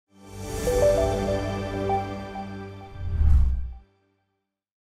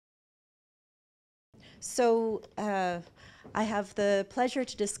So I have the pleasure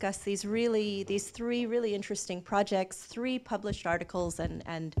to discuss these three really interesting projects, 3 published articles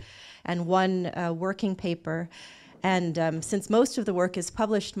and one working paper. And since most of the work is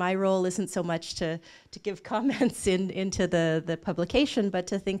published, my role isn't so much to give comments into the publication, but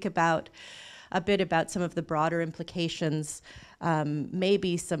to think about a bit about some of the broader implications,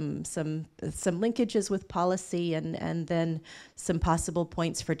 maybe some linkages with policy, and then some possible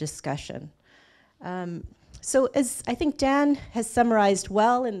points for discussion. So as I think Dan has summarized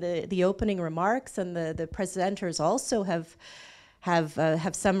well in the opening remarks, and the presenters also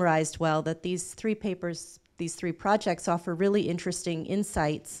have summarized well, that these 3 papers, these 3 projects offer really interesting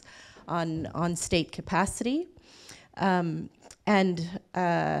insights on state capacity. I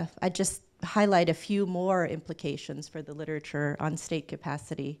just highlight a few more implications for the literature on state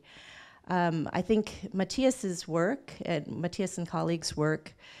capacity. I think Matthias's work, and Matthias and colleagues'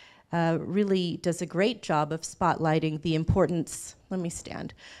 work, really does a great job of spotlighting the importance,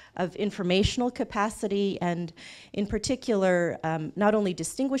 of informational capacity, and in particular, not only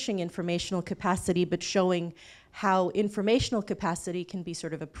distinguishing informational capacity, but showing how informational capacity can be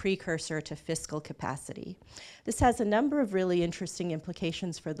sort of a precursor to fiscal capacity. This has a number of really interesting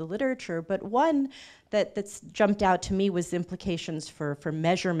implications for the literature, but one that's jumped out to me was implications for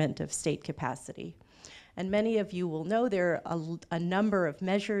measurement of state capacity. And many of you will know there are a number of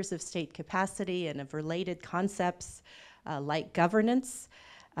measures of state capacity and of related concepts like governance.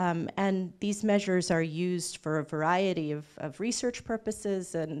 And these measures are used for a variety of research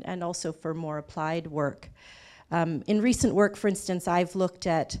purposes and also for more applied work. In recent work, for instance, I've looked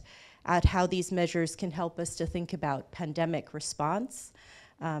at how these measures can help us to think about pandemic response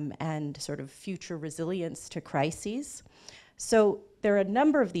and sort of future resilience to crises. So there are a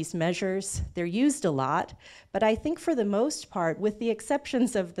number of these measures. They're used a lot, but I think for the most part, with the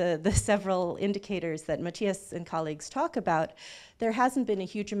exceptions of the several indicators that Matthias and colleagues talk about, there hasn't been a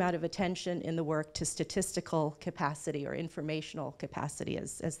huge amount of attention in the work to statistical capacity or informational capacity,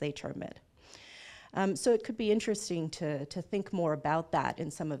 as they term it. So it could be interesting to think more about that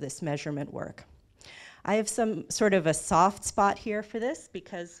in some of this measurement work. I have some sort of a soft spot here for this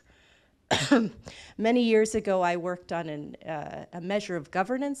because many years ago I worked on a measure of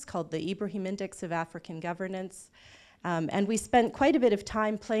governance called the Ibrahim Index of African Governance. And we spent quite a bit of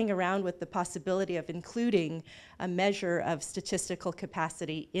time playing around with the possibility of including a measure of statistical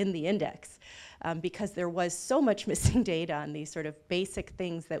capacity in the index because there was so much missing data on these sort of basic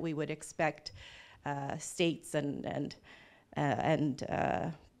things that we would expect states and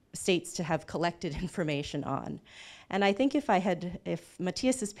states to have collected information on. And I think if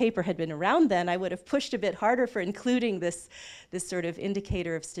Matthias's paper had been around then, I would have pushed a bit harder for including this sort of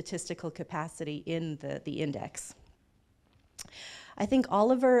indicator of statistical capacity in the index. I think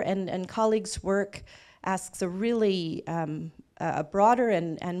Oliver and colleagues' work asks a really a broader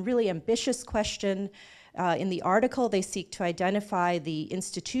and really ambitious question. In the article, they seek to identify the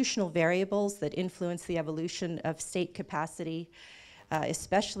institutional variables that influence the evolution of state capacity,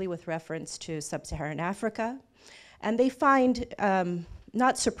 especially with reference to sub-Saharan Africa. And they find,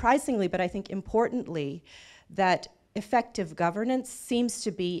 not surprisingly, but I think importantly, that effective governance seems to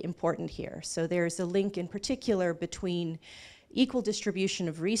be important here. So there's a link in particular between equal distribution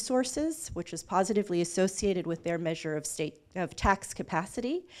of resources, which is positively associated with their measure of tax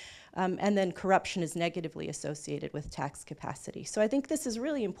capacity, and then corruption is negatively associated with tax capacity. So I think this is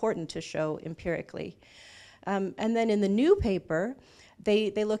really important to show empirically. And then in the new paper,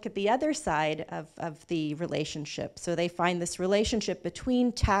 they look at the other side of the relationship. So they find this relationship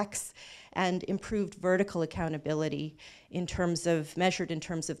between tax and improved vertical accountability measured in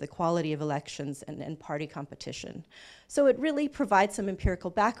terms of the quality of elections and party competition. So it really provides some empirical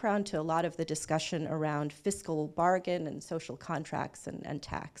background to a lot of the discussion around fiscal bargain and social contracts and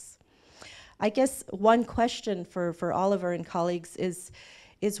tax. I guess one question for Oliver and colleagues is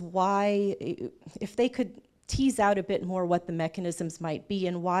why, if they could tease out a bit more what the mechanisms might be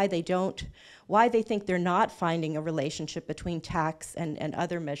and why they think they're not finding a relationship between tax and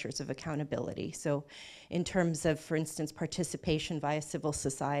other measures of accountability. So in terms of, for instance, participation via civil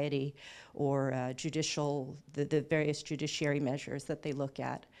society or the various judiciary measures that they look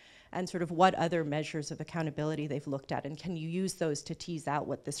at, and sort of what other measures of accountability they've looked at, and can you use those to tease out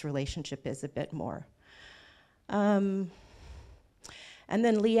what this relationship is a bit more. And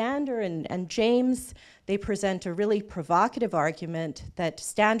then Leander and James, they present a really provocative argument that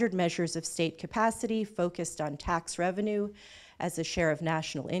standard measures of state capacity focused on tax revenue as a share of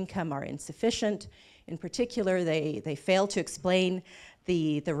national income are insufficient. In particular, they fail to explain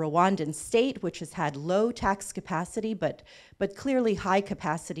the Rwandan state, which has had low tax capacity, but clearly high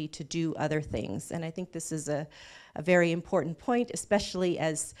capacity to do other things. And I think this is a very important point, especially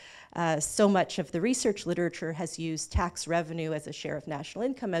as so much of the research literature has used tax revenue as a share of national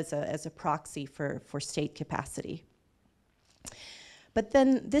income as a proxy for state capacity. But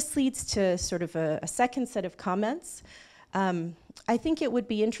then this leads to sort of a second set of comments. I think it would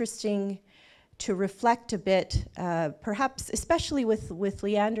be interesting to reflect a bit, perhaps especially with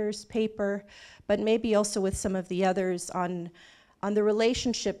Leander's paper, but maybe also with some of the others on the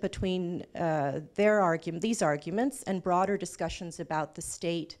relationship between these arguments and broader discussions about the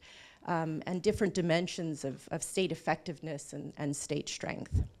state and different dimensions of state effectiveness and state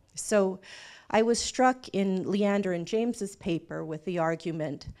strength. So I was struck in Leander and James's paper with the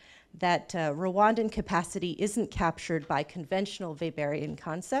argument that Rwandan capacity isn't captured by conventional Weberian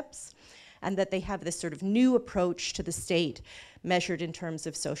concepts, and that they have this sort of new approach to the state measured in terms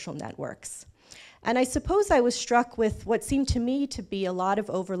of social networks. And I suppose I was struck with what seemed to me to be a lot of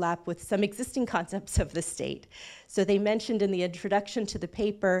overlap with some existing concepts of the state. So they mentioned in the introduction to the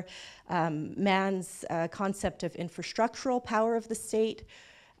paper Mann's concept of infrastructural power of the state,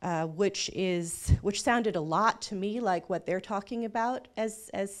 which sounded a lot to me like what they're talking about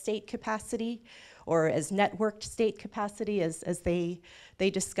as state capacity, or as networked state capacity as they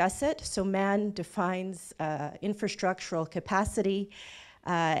discuss it. So Mann defines infrastructural capacity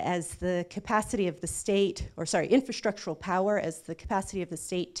as the capacity of the state, infrastructural power as the capacity of the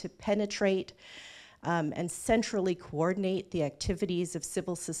state to penetrate and centrally coordinate the activities of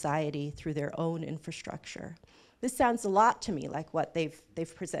civil society through their own infrastructure. This sounds a lot to me like what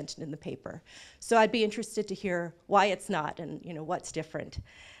they've presented in the paper. So I'd be interested to hear why it's not and what's different.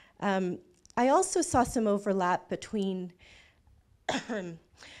 I also saw some overlap between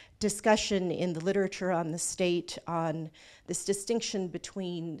discussion in the literature on the state on this distinction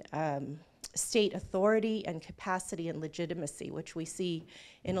between state authority and capacity and legitimacy, which we see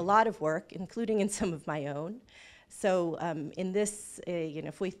in a lot of work, including in some of my own. So in this,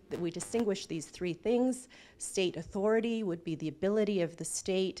 if we distinguish these three things, state authority would be the ability of the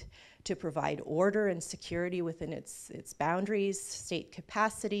state to provide order and security within its boundaries, state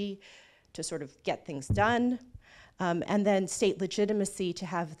capacity to sort of get things done, and then state legitimacy to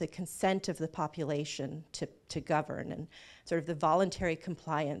have the consent of the population to govern, and sort of the voluntary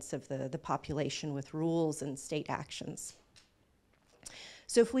compliance of the population with rules and state actions.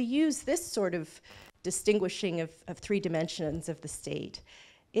 So if we use this sort of distinguishing of three dimensions of the state,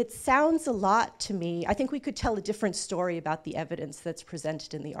 it sounds a lot to me. I think we could tell a different story about the evidence that's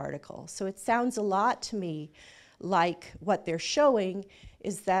presented in the article. So it sounds a lot to me like what they're showing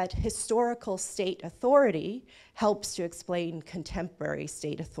is that historical state authority helps to explain contemporary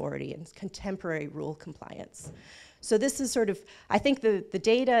state authority and contemporary rule compliance. So this is sort of, I think the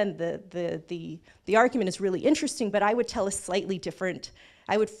data and the argument is really interesting, but I would tell a slightly different,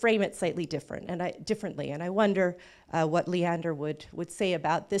 I would frame it slightly differently. And I wonder what Leander would say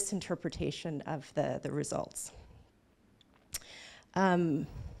about this interpretation of the results.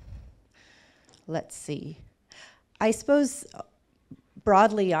 Let's see. I suppose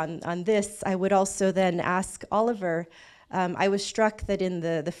broadly on this, I would also then ask Oliver, I was struck that in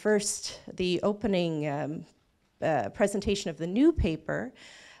the opening presentation of the new paper,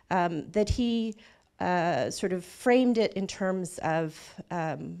 that he sort of framed it in terms of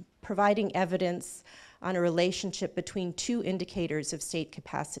providing evidence on a relationship between two indicators of state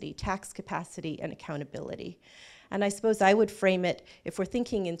capacity, tax capacity and accountability. And I suppose I would frame it, if we're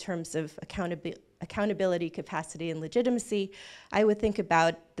thinking in terms of accountability, capacity, and legitimacy, I would think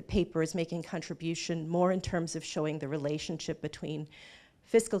about the paper as making contribution more in terms of showing the relationship between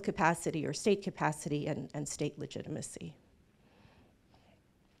fiscal capacity or state capacity and state legitimacy.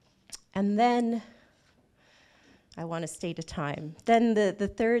 And then, I want to state a time. Then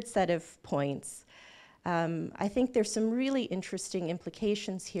the third set of points. I think there's some really interesting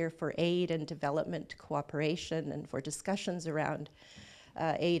implications here for aid and development cooperation and for discussions around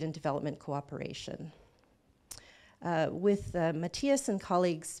aid and development cooperation. With Matthias and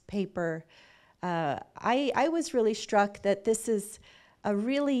colleagues' paper, I was really struck that this is a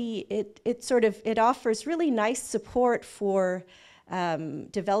really, it offers really nice support for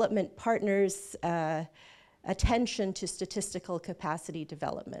development partners' attention to statistical capacity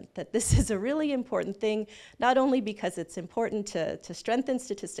development, that this is a really important thing, not only because it's important to strengthen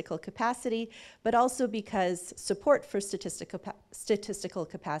statistical capacity, but also because support for statistical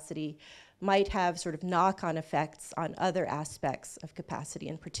capacity might have sort of knock-on effects on other aspects of capacity,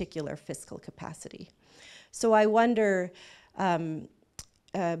 in particular fiscal capacity. So I wonder,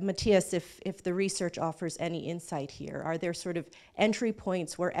 Matthias, if the research offers any insight here. Are there sort of entry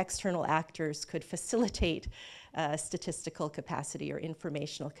points where external actors could facilitate statistical capacity or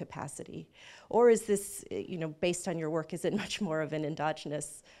informational capacity? Or is this, based on your work, is it much more of an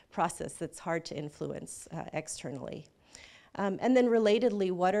endogenous process that's hard to influence externally? And then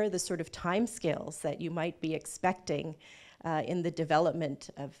relatedly, what are the sort of timescales that you might be expecting in the development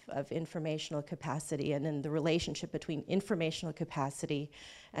of informational capacity and in the relationship between informational capacity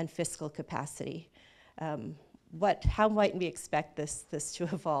and fiscal capacity? How might we expect this to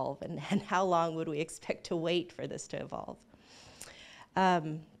evolve, and how long would we expect to wait for this to evolve?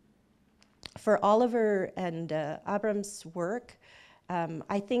 For Oliver and Abram's work,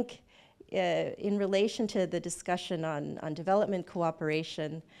 I think in relation to the discussion on development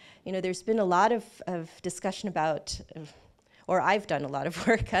cooperation, there's been a lot of discussion about, or I've done a lot of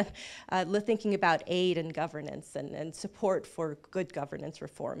work on thinking about aid and governance and support for good governance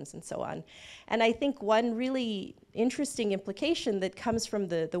reforms and so on. And I think one really interesting implication that comes from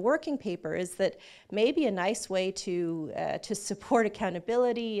the working paper is that maybe a nice way to support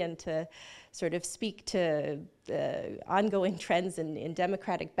accountability and to sort of speak to ongoing trends in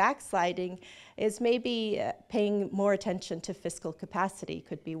democratic backsliding is maybe paying more attention to fiscal capacity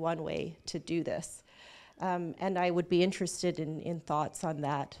could be one way to do this. And I would be interested in thoughts on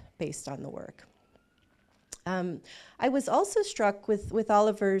that based on the work. I was also struck with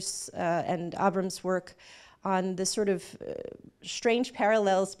Oliver's and Abram's work on the sort of strange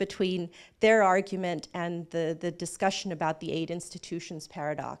parallels between their argument and the discussion about the aid institutions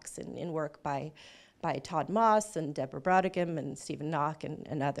paradox in work by Todd Moss and Deborah Brodigan and Stephen Knock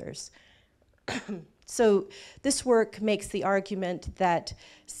and others. So this work makes the argument that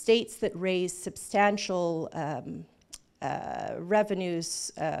states that raise substantial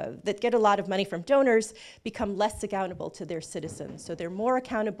revenues that get a lot of money from donors become less accountable to their citizens. So they're more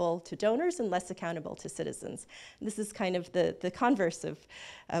accountable to donors and less accountable to citizens. And this is kind of the converse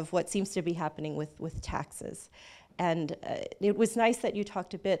of what seems to be happening with taxes. And it was nice that you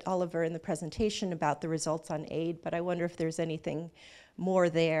talked a bit, Oliver, in the presentation about the results on aid, but I wonder if there's anything more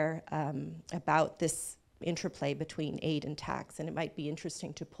there about this interplay between aid and tax, and it might be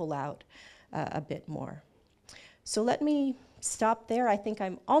interesting to pull out a bit more. So let me stop there. I think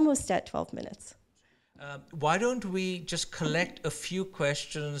I'm almost at 12 minutes. Why don't we just collect a few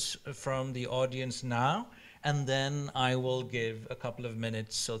questions from the audience now, and then I will give a couple of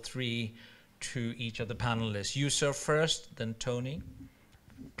minutes, so 3 to each of the panelists. You, sir, first, then Tony.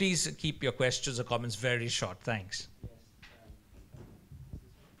 Please keep your questions or comments very short. Thanks.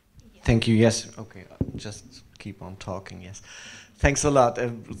 Thank you. Yes. Okay. Just keep on talking. Yes. Thanks a lot.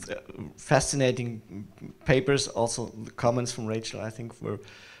 Fascinating papers. Also, the comments from Rachel, I think, were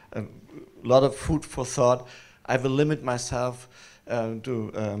a lot of food for thought. I will limit myself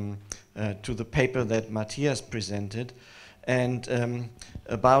to the paper that Matthias presented, and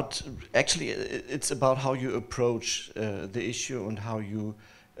it's about how you approach the issue and how you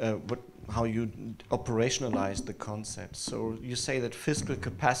operationalize the concept. So you say that fiscal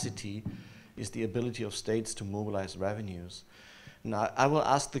capacity is the ability of states to mobilize revenues. Now, I will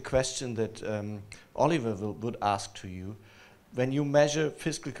ask the question that Oliver would ask to you. When you measure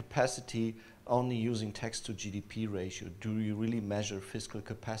fiscal capacity only using tax to GDP ratio, do you really measure fiscal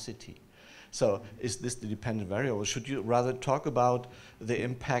capacity? So is this the dependent variable? Should you rather talk about the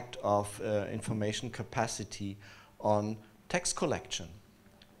impact of information capacity on tax collection?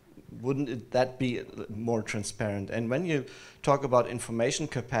 Wouldn't that be more transparent? And when you talk about information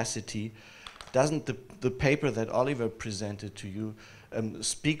capacity, doesn't the paper that Oliver presented to you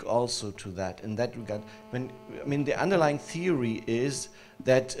speak also to that? In that regard, the underlying theory is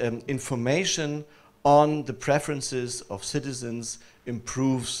that information on the preferences of citizens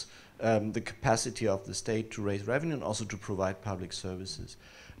improves the capacity of the state to raise revenue and also to provide public services.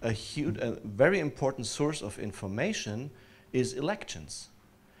 A very important source of information is elections.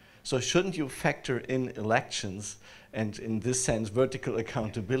 So shouldn't you factor in elections and, in this sense, vertical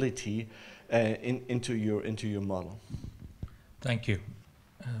accountability into your model? Thank you.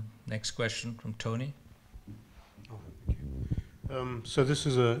 Next question from Tony. Oh, thank you. So this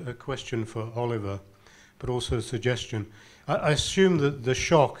is a question for Oliver, but also a suggestion. I assume that the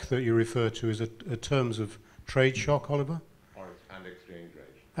shock that you refer to is a terms of trade shock, Oliver? And exchange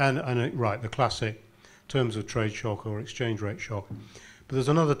rate. And right, the classic terms of trade shock or exchange rate shock. But there's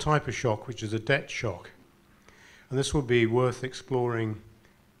another type of shock, which is a debt shock. And this would be worth exploring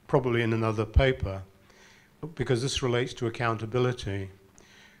probably in another paper, because this relates to accountability.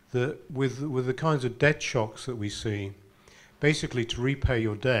 That with the kinds of debt shocks that we see, basically to repay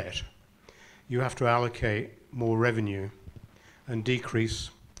your debt, you have to allocate more revenue. and decrease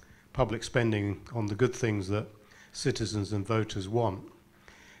public spending on the good things that citizens and voters want.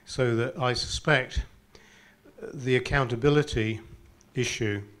 So that I suspect the accountability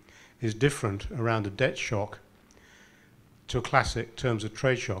issue is different around a debt shock to a classic terms of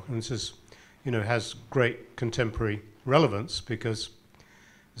trade shock. And this is, has great contemporary relevance because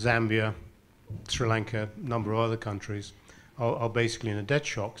Zambia, Sri Lanka, a number of other countries are basically in a debt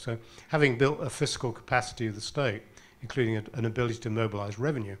shock. So having built a fiscal capacity of the state, including an ability to mobilize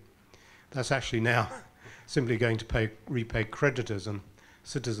revenue, that's actually now simply going to repay creditors, and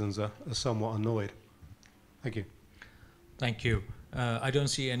citizens are somewhat annoyed. Thank you. Thank you. I don't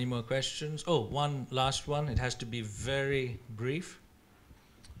see any more questions. Oh, one last one. It has to be very brief.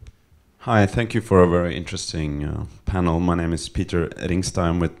 Hi, thank you for a very interesting panel. My name is Peter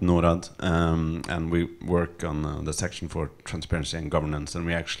Ringstein with NORAD, and we work on the section for transparency and governance. And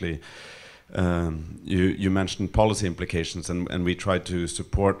we actually, you mentioned policy implications, and we try to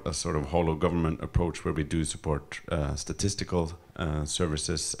support a sort of whole of government approach where we do support statistical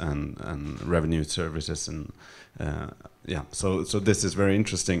services and revenue services, and yeah. So this is very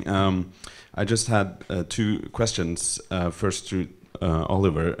interesting. I just had two questions. First to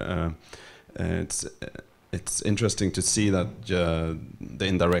Oliver. It's interesting to see that the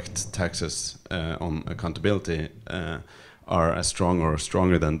indirect taxes on accountability are as strong or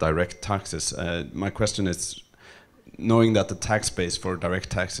stronger than direct taxes. My question is, knowing that the tax base for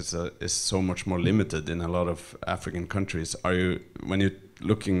direct taxes is so much more limited in a lot of African countries, when you're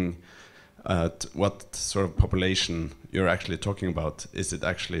looking at what sort of population you're actually talking about, is it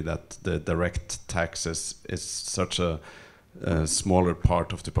actually that the direct taxes is such a smaller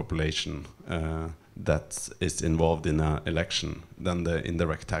part of the population that is involved in an election than the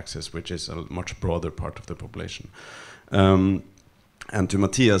indirect taxes, which is a much broader part of the population? And to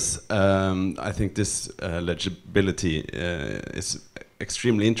Matthias, I think this legibility is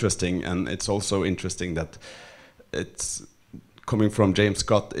extremely interesting, and it's also interesting that it's coming from James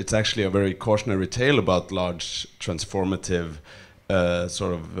Scott. It's actually a very cautionary tale about large transformative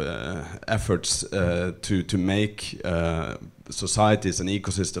efforts to make societies and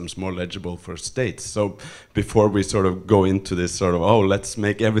ecosystems more legible for states. So before we sort of go into this let's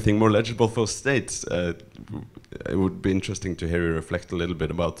make everything more legible for states, it would be interesting to hear you reflect a little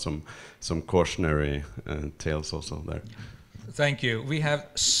bit about some cautionary tales also there. Thank you. We have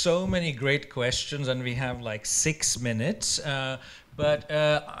so many great questions, and we have like 6 minutes. But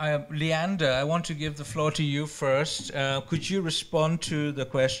Leander, I want to give the floor to you first. Could you respond to the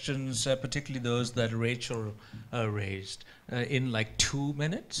questions, particularly those that Rachel raised, in like 2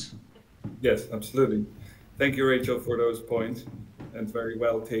 minutes? Yes, absolutely. Thank you, Rachel, for those points, and very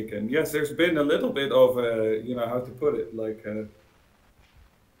well taken. Yes, there's been a little bit of, how to put it, like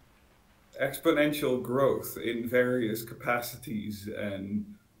exponential growth in various capacities and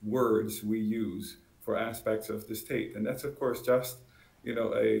words we use for aspects of the state. And that's, of course, just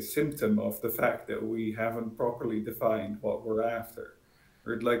a symptom of the fact that we haven't properly defined what we're after.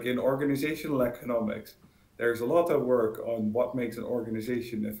 Or like in organizational economics, there's a lot of work on what makes an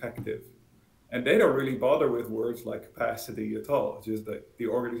organization effective. And they don't really bother with words like capacity at all, just that the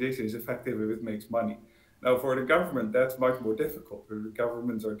organization is effective if it makes money. Now, for the government, that's much more difficult. The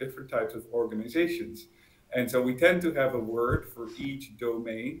governments are different types of organizations. And so we tend to have a word for each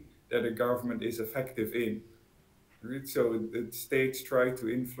domain that a government is effective in. Right? So the states try to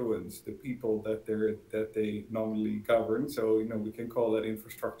influence the people that they nominally govern. So, we can call that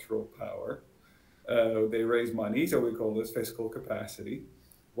infrastructural power. They raise money, so we call this fiscal capacity.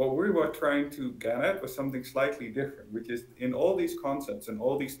 What we were trying to get at was something slightly different, which is in all these concepts and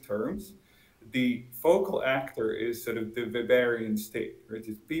all these terms, the focal actor is sort of the Weberian state, right?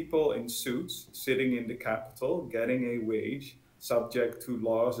 It's people in suits sitting in the capital, getting a wage, subject to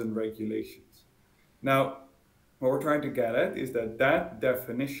laws and regulations. Now, what we're trying to get at is that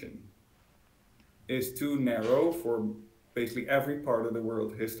definition is too narrow for basically every part of the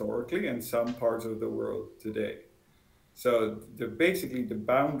world historically and some parts of the world today. So basically the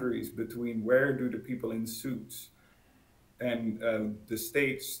boundaries between where do the people in suits and the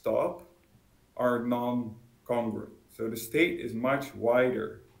state stop are non-congruent. So the state is much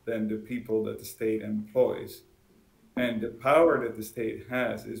wider than the people that the state employs. And the power that the state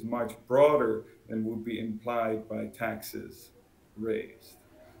has is much broader than would be implied by taxes raised.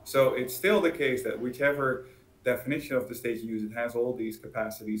 So it's still the case that whichever definition of the state you use, it has all these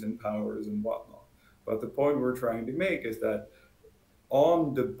capacities and powers and whatnot. But the point we're trying to make is that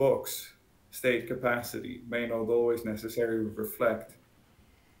on the books, state capacity may not always necessarily reflect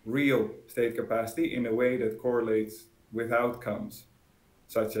real state capacity in a way that correlates with outcomes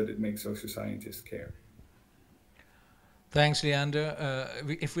such that it makes social scientists care. Thanks, Leander.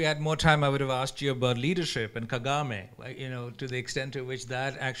 If we had more time, I would have asked you about leadership and Kagame, to the extent to which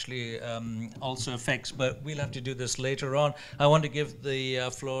that actually also affects. But we'll have to do this later on. I want to give the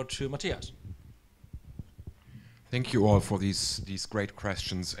floor to Matthias. Thank you all for these great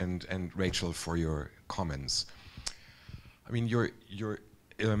questions, and Rachel for your comments. I mean,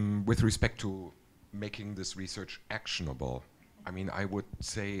 with respect to making this research actionable, I mean, I would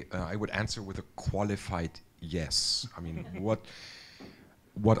say I would answer with a qualified yes. I mean,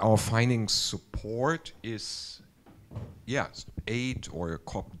 what our findings support is, yes, aid or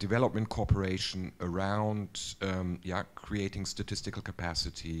development cooperation around, creating statistical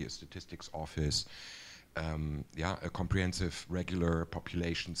capacity, a statistics office, a comprehensive regular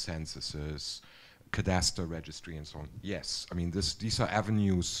population censuses, cadastre registry, and so on. Yes, I mean, these are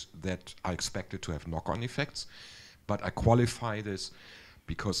avenues that are expected to have knock-on effects, but I qualify this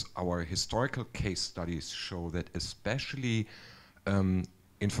because our historical case studies show that especially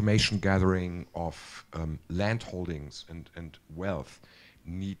information gathering of land holdings and wealth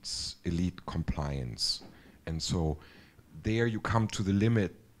needs elite compliance. And so there you come to the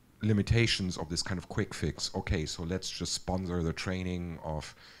limitations of this kind of quick fix. Okay, so let's just sponsor the training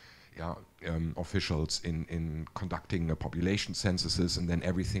of officials in conducting a population censuses, and then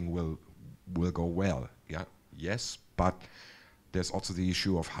everything will go well. Yeah, yes, but there's also the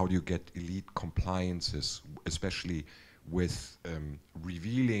issue of how do you get elite compliances, especially with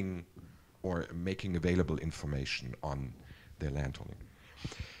revealing or making available information on their landholding.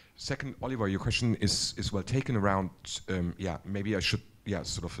 Second, Oliver, your question is well taken around, maybe I should,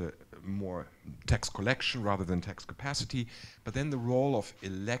 sort of a more tax collection rather than tax capacity, but then the role of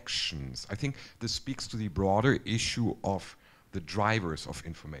elections. I think this speaks to the broader issue of the drivers of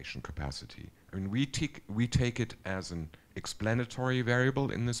information capacity. I mean, we take it as an explanatory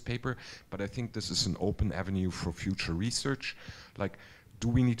variable in this paper, but I think this is an open avenue for future research. Like, do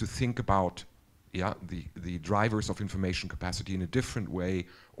we need to think about the drivers of information capacity in a different way,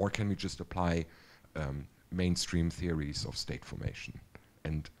 or can we just apply mainstream theories of state formation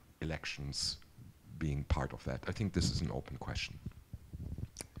and elections being part of that? I think this is an open question.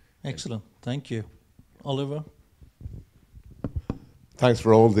 Excellent, thank you. Oliver? Thanks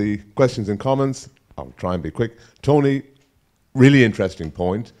for all the questions and comments. I'll try and be quick. Tony, really interesting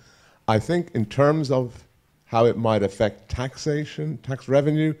point. I think in terms of how it might affect taxation, tax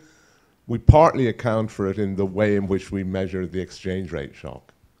revenue, we partly account for it in the way in which we measure the exchange rate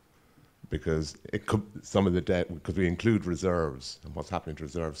shock. Because it could, some of the debt, because we include reserves and what's happening to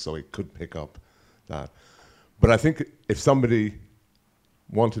reserves, so it could pick up that. But I think if somebody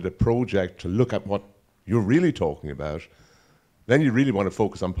wanted a project to look at what you're really talking about, then you really want to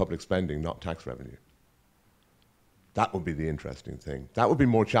focus on public spending, not tax revenue. That would be the interesting thing. That would be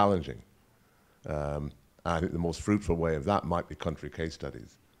more challenging. I think the most fruitful way of that might be country case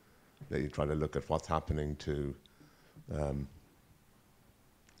studies, that you try to look at what's happening to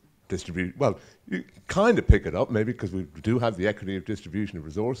distribute. Well, you kind of pick it up, maybe, because we do have the equity of distribution of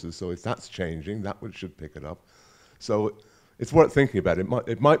resources, so if that's changing, that should pick it up. So it's worth thinking about.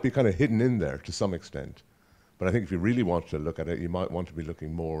 It might be kind of hidden in there to some extent. But I think if you really want to look at it, you might want to be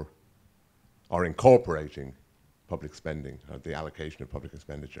looking more, or incorporating public spending, or the allocation of public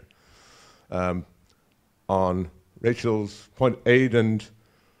expenditure. On Rachel's point, aid and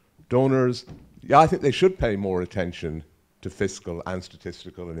donors, I think they should pay more attention to fiscal and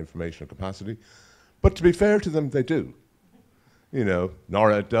statistical and informational capacity. But to be fair to them, they do. You know,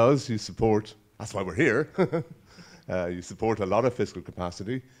 NORAD does, you support, that's why we're here. You support a lot of fiscal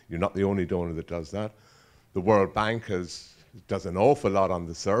capacity. You're not the only donor that does that. The World Bank does an awful lot on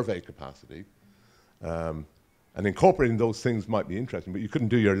the survey capacity. And incorporating those things might be interesting, but you couldn't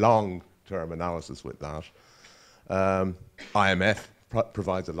do your long-term analysis with that. IMF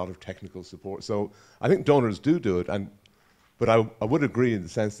provides a lot of technical support. So I think donors do it, but I would agree in the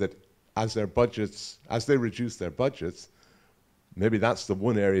sense that as they reduce their budgets, maybe that's the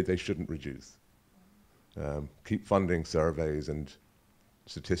one area they shouldn't reduce. Keep funding surveys and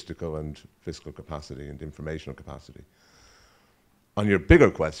statistical and fiscal capacity and informational capacity. On your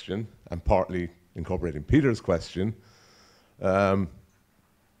bigger question, and partly incorporating Peter's question, what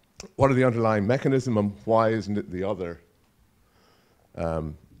are the underlying mechanisms and why isn't it the other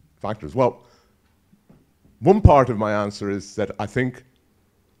factors? Well, one part of my answer is that I think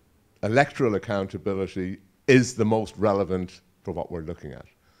electoral accountability is the most relevant for what we're looking at.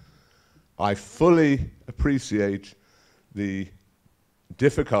 I fully appreciate the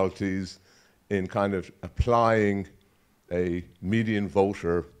difficulties in kind of applying a median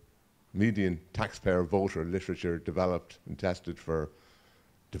taxpayer voter literature developed and tested for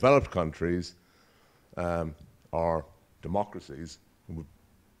developed countries or democracies. And we're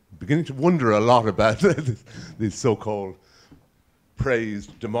beginning to wonder a lot about these so-called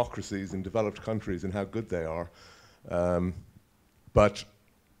praised democracies in developed countries and how good they are. But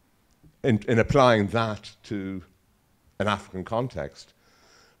in applying that to an African context,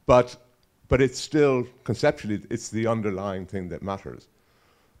 but it's still, conceptually, it's the underlying thing that matters.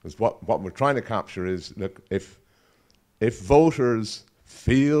 Because what we're trying to capture is, look, if voters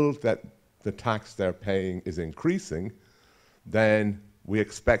feel that the tax they're paying is increasing, then we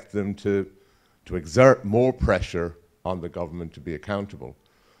expect them to exert more pressure on the government to be accountable.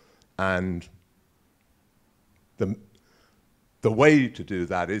 And the way to do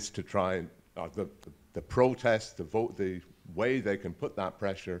that is to try and, the protest, the vote, the way they can put that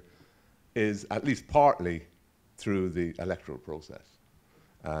pressure is at least partly through the electoral process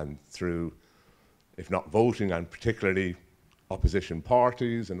and through, if not voting, and particularly opposition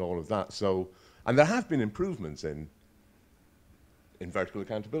parties and all of that. So, and there have been improvements in vertical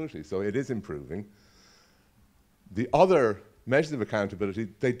accountability, so it is improving. The other measures of accountability,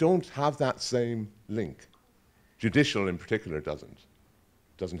 they don't have that same link. Judicial in particular doesn't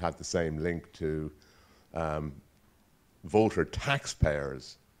have the same link to voter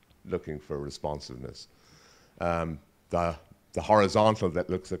taxpayers looking for responsiveness. The horizontal that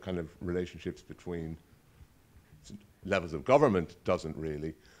looks at kind of relationships between levels of government doesn't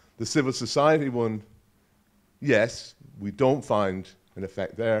really. The civil society one, yes, we don't find an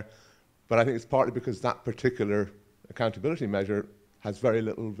effect there, but I think it's partly because that particular accountability measure has very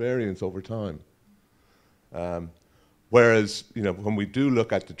little variance over time. Whereas, you know, when we do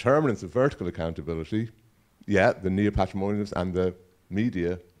look at determinants of vertical accountability, yeah, the neo-patrimonialists and the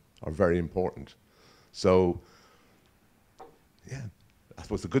media are very important. So, yeah, I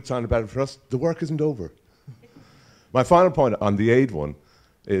suppose the good sign about it for us, the work isn't over. My final point on the aid one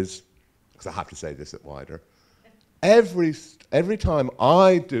is, because I have to say this at WIDER, every time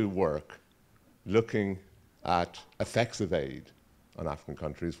I do work looking at effects of aid on African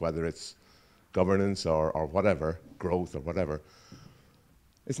countries, whether it's governance or whatever, growth or whatever,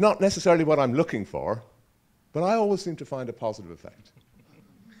 it's not necessarily what I'm looking for, but I always seem to find a positive effect.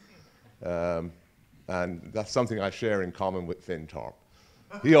 And that's something I share in common with Finn Thorpe.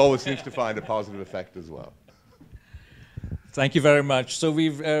 He always seems to find a positive effect as well. Thank you very much. So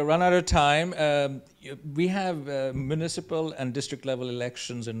we've run out of time. We have municipal and district level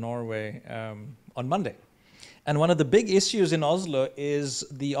elections in Norway on Monday. And one of the big issues in Oslo is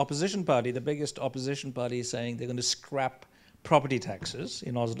the opposition party, the biggest opposition party, is saying they're going to scrap property taxes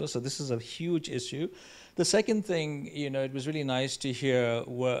in Oslo. So this is a huge issue. The second thing, you know, it was really nice to hear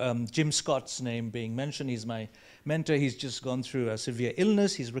Jim Scott's name being mentioned. He's my mentor. He's just gone through a severe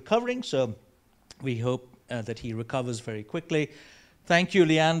illness. He's recovering. So we hope that he recovers very quickly. Thank you,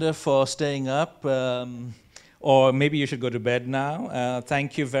 Leander, for staying up. Or maybe you should go to bed now.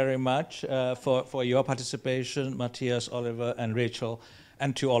 Thank you very much for your participation, Matthias, Oliver, and Rachel,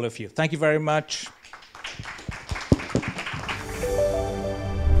 and to all of you. Thank you very much.